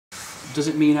Does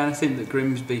it mean anything that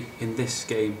Grimsby in this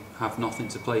game have nothing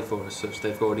to play for as such?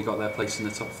 They've already got their place in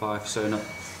the top 5, so no.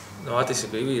 No, I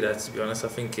disagree with you there, to be honest. I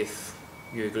think if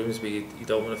you're Grimsby, you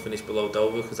don't want to finish below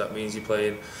Dover, because that means you're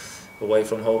playing away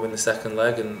from home in the second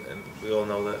leg, and we all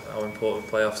know that how important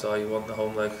playoffs are. You want the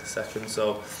home leg second,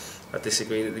 so I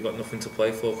disagree that they've got nothing to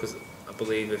play for, because I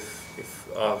believe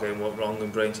if our game went wrong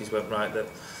and Braintree's went right, that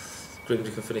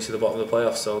Grimsby can finish at the bottom of the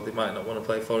playoffs, so they might not want to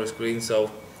play Forest Green.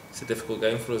 So it's a difficult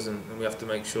game for us, and we have to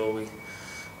make sure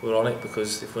we're on it,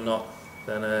 because if we're not,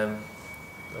 then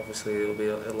obviously it'll be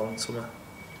a long summer.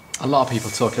 A lot of people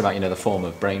talking about, the form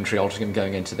of Braintree, Altrincham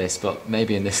going into this, but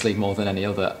maybe in this league more than any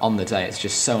other, on the day it's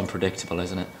just so unpredictable,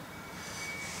 isn't it?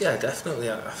 Yeah, definitely.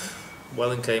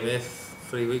 Welling came here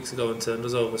 3 weeks ago and turned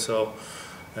us over, so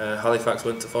Halifax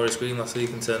went to Forest Green last week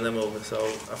and turned them over, so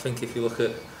I think if you look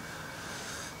at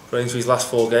Braintree's last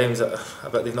 4 games, I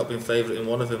bet they've not been favourite in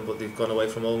one of them, but they've gone away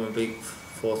from home and beat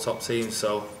 4 top teams,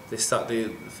 so this Saturday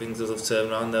things will have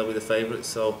turned around, they'll be the favourites,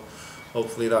 so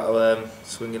hopefully that'll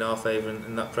swing in our favour,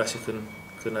 and that pressure can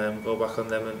go back on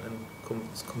them and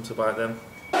come to bite them.